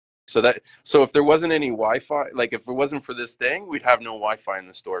So if there wasn't any Wi-Fi, like if it wasn't for this thing, we'd have no Wi-Fi in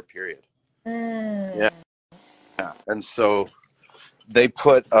the store, period. Yeah. And so they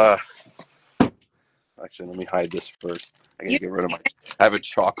put actually, let me hide this first. I gotta get rid of I have a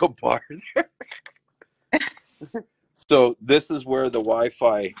chocolate bar there. So this is where the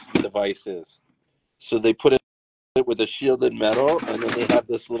Wi-Fi device is. So they put it with a shielded metal, and then they have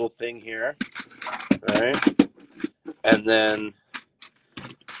this little thing here, right? And then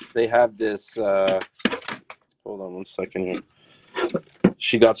they have this hold on one second here.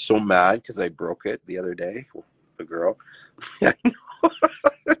 She got so mad because I broke it the other day, the girl. Yeah, I know.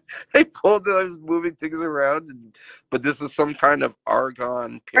 I was moving things around, but this is some kind of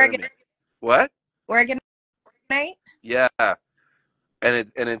argon pyramid. What? Organite? Yeah, and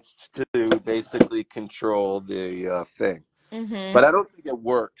it's to basically control the thing. Mm-hmm. But I don't think it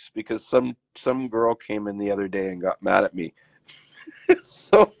works because some girl came in the other day and got mad at me. It's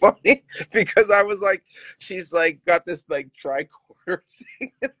so funny because I was like, she's like got this like tricorder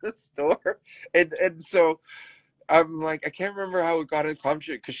thing in the store, and so I'm like, I can't remember how it got in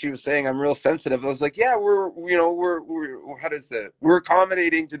conversation because she was saying I'm real sensitive. I was like, yeah, we're how does it? We're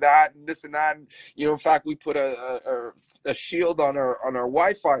accommodating to that and this and that. And, in fact, we put a shield on our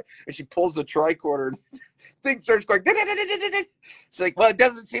Wi-Fi, and she pulls the tricorder, and thing starts going. It's like, well, it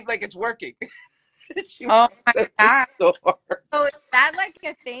doesn't seem like it's working. Oh my God. So hard. So is that like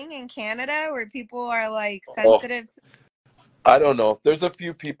a thing in Canada where people are like sensitive? I don't know. There's a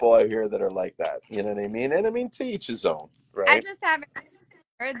few people out here that are like that. You know what I mean? And I mean, to each his own, right? I just haven't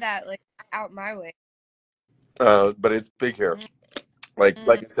heard that like out my way. But it's big here. Like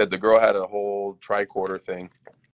I said, the girl had a whole tricorder thing,